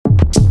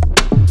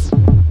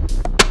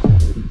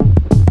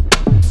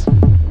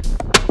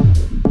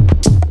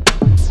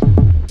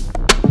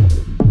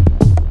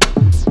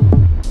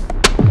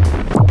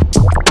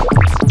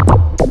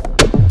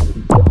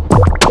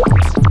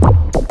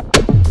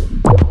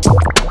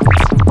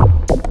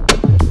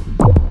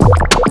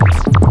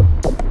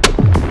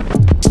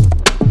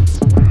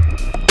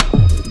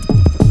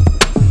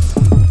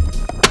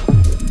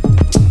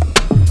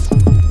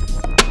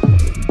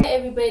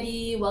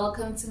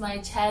welcome to my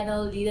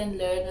channel Lead and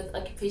Learn with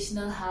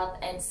Occupational Health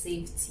and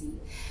Safety.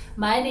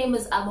 My name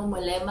is Amo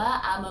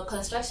Molema. I'm a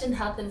construction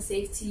health and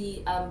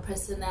safety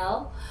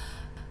personnel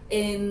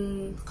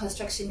in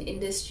construction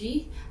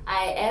industry.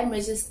 I am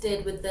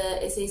registered with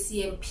the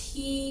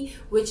SACMP,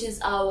 which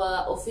is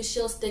our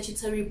official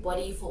statutory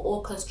body for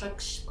all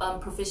construction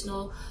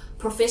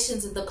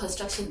professions in the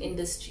construction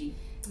industry.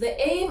 The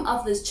aim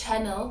of this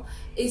channel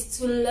is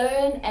to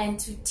learn and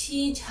to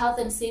teach health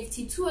and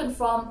safety to and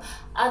from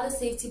other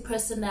safety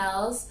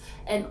personnel,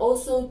 and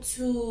also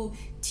to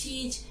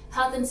teach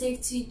health and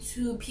safety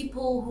to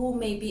people who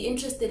may be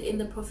interested in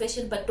the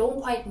profession but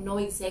don't quite know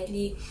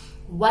exactly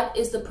what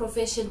is the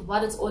profession,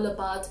 what it's all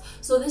about.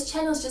 So this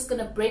channel is just going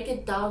to break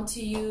it down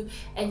to you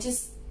and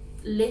just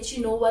let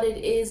you know what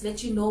it is,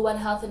 let you know what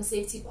health and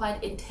safety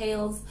quite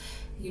entails,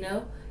 you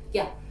know.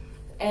 Yeah.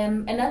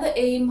 Another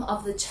aim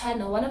of the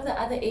channel, one of the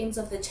other aims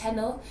of the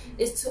channel,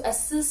 is to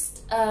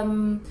assist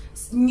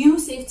new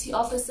safety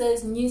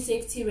officers, new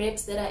safety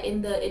reps that are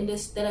in the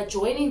industry, that are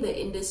joining the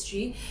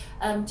industry,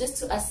 just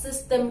to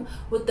assist them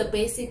with the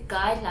basic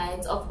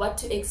guidelines of what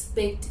to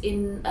expect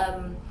in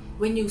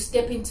when you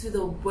step into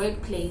the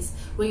workplace,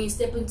 when you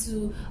step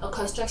into a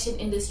construction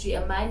industry,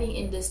 a mining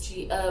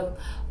industry,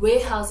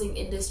 warehousing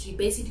industry,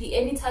 basically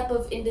any type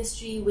of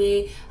industry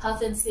where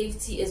health and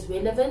safety is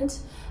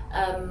relevant.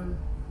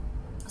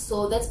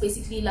 So that's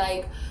basically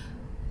like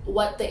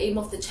what the aim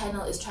of the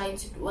channel is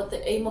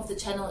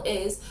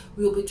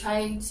we'll be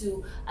trying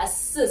to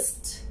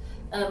assist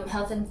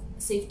health and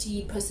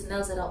safety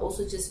personnel that are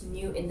also just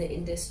new in the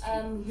industry.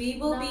 We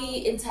will be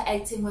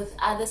interacting with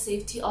other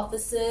safety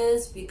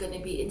officers. We're going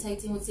to be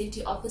interacting with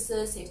safety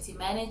officers, safety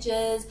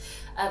managers,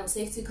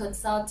 safety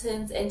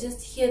consultants, and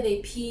just hear their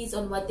piece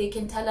on what they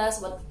can tell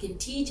us, what they can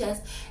teach us,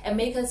 and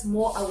make us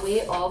more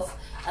aware of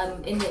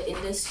in the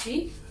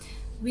industry.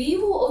 We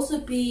will also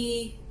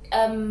be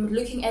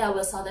looking at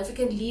our South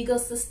African legal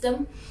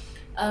system,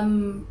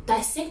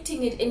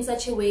 dissecting it in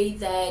such a way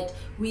that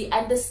we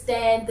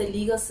understand the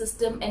legal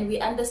system and we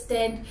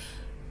understand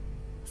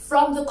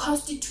from the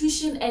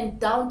constitution and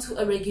down to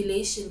a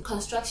regulation,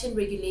 construction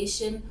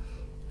regulation,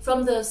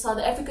 from the South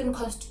African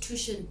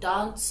constitution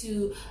down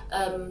to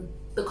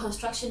the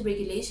construction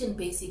regulation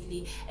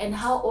basically, and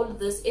how all of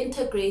this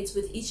integrates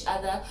with each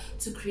other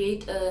to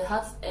create a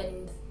health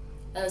and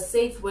a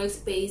safe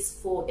workspace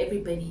for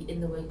everybody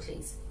in the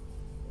workplace.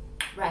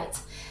 Right.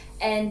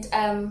 And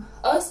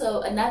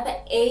also another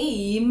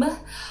aim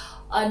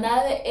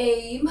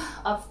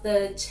of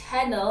the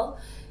channel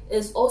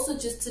is also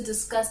just to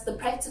discuss the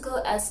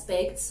practical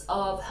aspects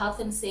of health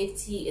and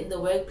safety in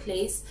the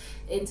workplace,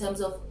 in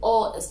terms of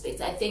all aspects.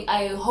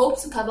 I hope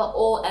to cover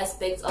all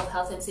aspects of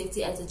health and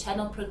safety as the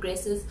channel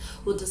progresses.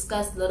 We'll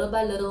discuss little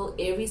by little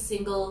every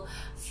single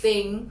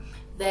thing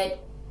that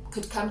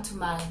could come to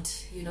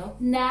mind, you know.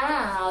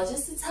 Now,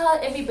 just to tell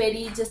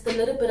everybody just a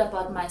little bit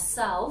about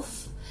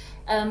myself.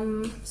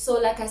 So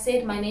like I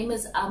said, my name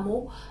is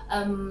Amo.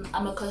 I'm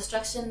a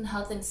construction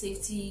health and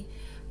safety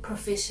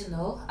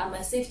professional. I'm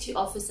a safety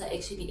officer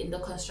actually in the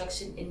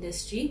construction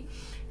industry.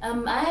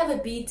 I have a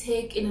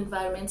BTech in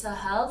environmental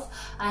health.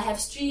 I have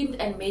streamed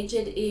and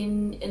majored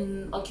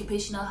in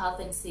occupational health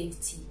and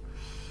safety.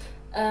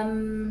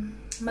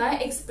 My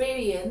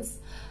experience,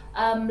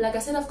 like I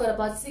said, I've got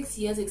about 6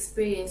 years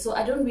experience, so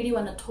I don't really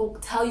want to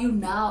tell you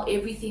now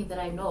everything that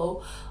I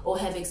know or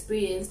have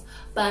experienced,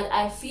 but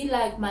I feel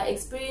like my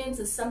experience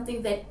is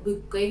something that we're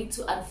going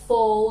to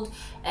unfold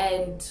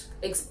and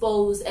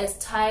expose as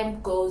time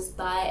goes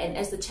by and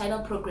as the channel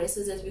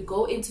progresses, as we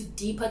go into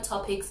deeper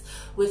topics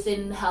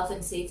within health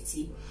and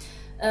safety.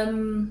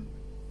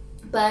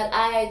 But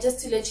just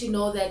to let you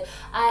know that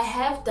I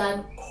have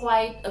done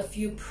quite a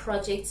few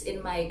projects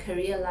in my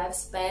career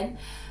lifespan.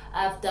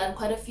 I've done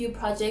quite a few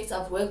projects.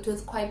 I've worked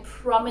with quite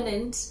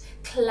prominent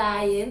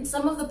clients.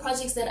 Some of the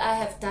projects that I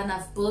have done,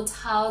 I've built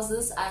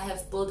houses, I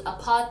have built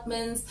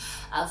apartments,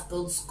 I've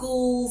built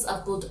schools,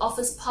 I've built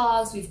office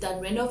parks, we've done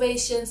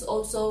renovations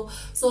also.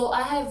 So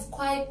I have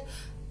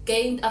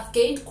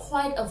gained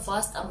quite a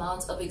vast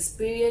amount of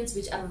experience,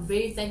 which I'm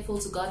very thankful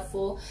to God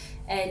for.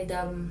 And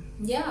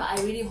yeah, I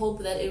really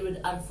hope that it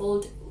would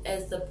unfold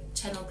as the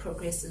channel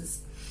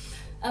progresses.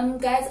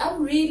 Guys,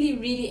 I'm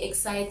really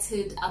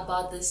excited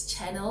about this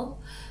channel.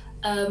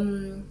 I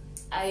mean,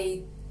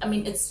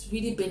 it's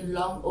really been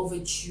long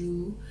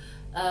overdue,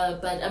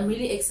 but I'm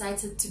really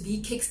excited to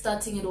be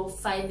kickstarting it all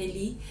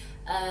finally.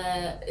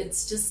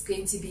 It's just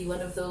going to be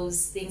one of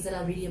those things that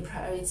are really a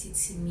priority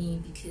to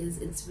me, because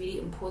it's really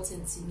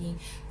important to me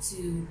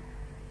to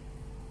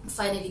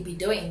finally be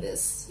doing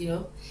this, you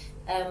know.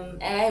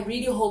 And I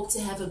really hope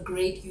to have a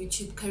great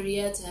YouTube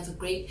career, to have a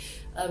great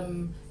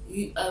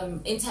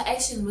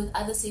interaction with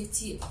other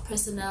safety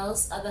personnel,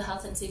 other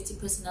health and safety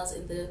personnel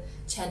in the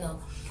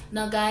channel.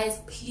 Now guys,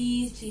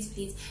 please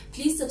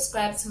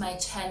subscribe to my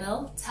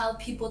channel. Tell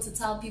people to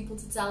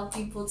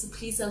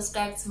please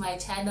subscribe to my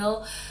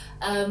channel.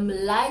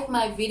 Like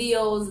my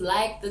videos,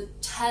 like the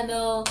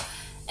channel,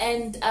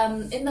 And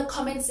in the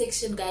comment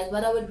section, guys,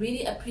 what I would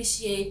really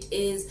appreciate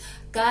is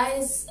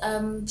guys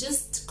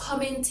just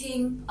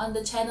commenting on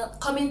the channel,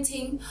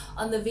 commenting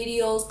on the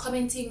videos,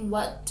 commenting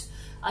what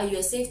are you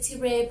a safety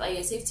rep, are you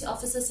a safety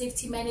officer,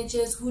 safety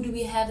managers, who do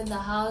we have in the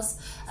house.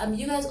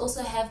 You guys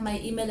also have my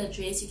email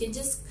address. You can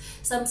just,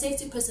 some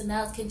safety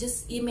personnel can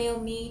just email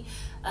me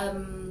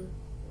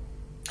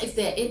if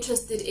they're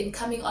interested in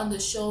coming on the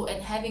show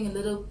and having a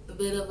little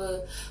bit of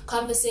a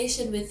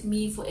conversation with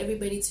me for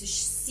everybody to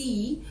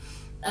see.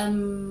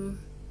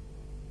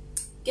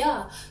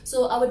 Yeah,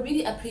 so I would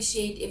really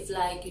appreciate if,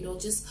 like, you know,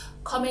 just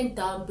comment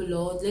down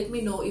below, let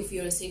me know if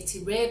you're a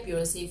safety rep, you're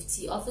a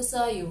safety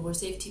officer, you're a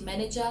safety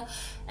manager,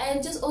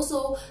 and just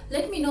also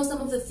let me know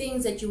some of the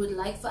things that you would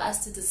like for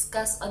us to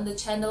discuss on the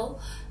channel.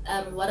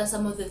 What are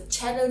some of the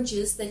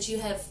challenges that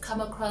you have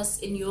come across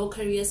in your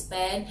career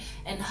span,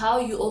 and how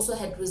you also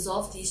had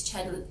resolved these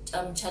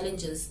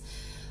challenges.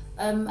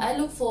 I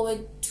look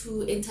forward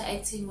to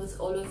interacting with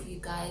all of you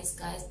guys.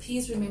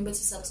 Please remember to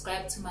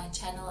subscribe to my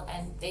channel,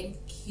 and thank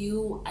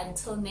you.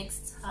 Until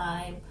next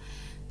time,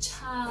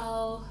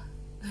 ciao.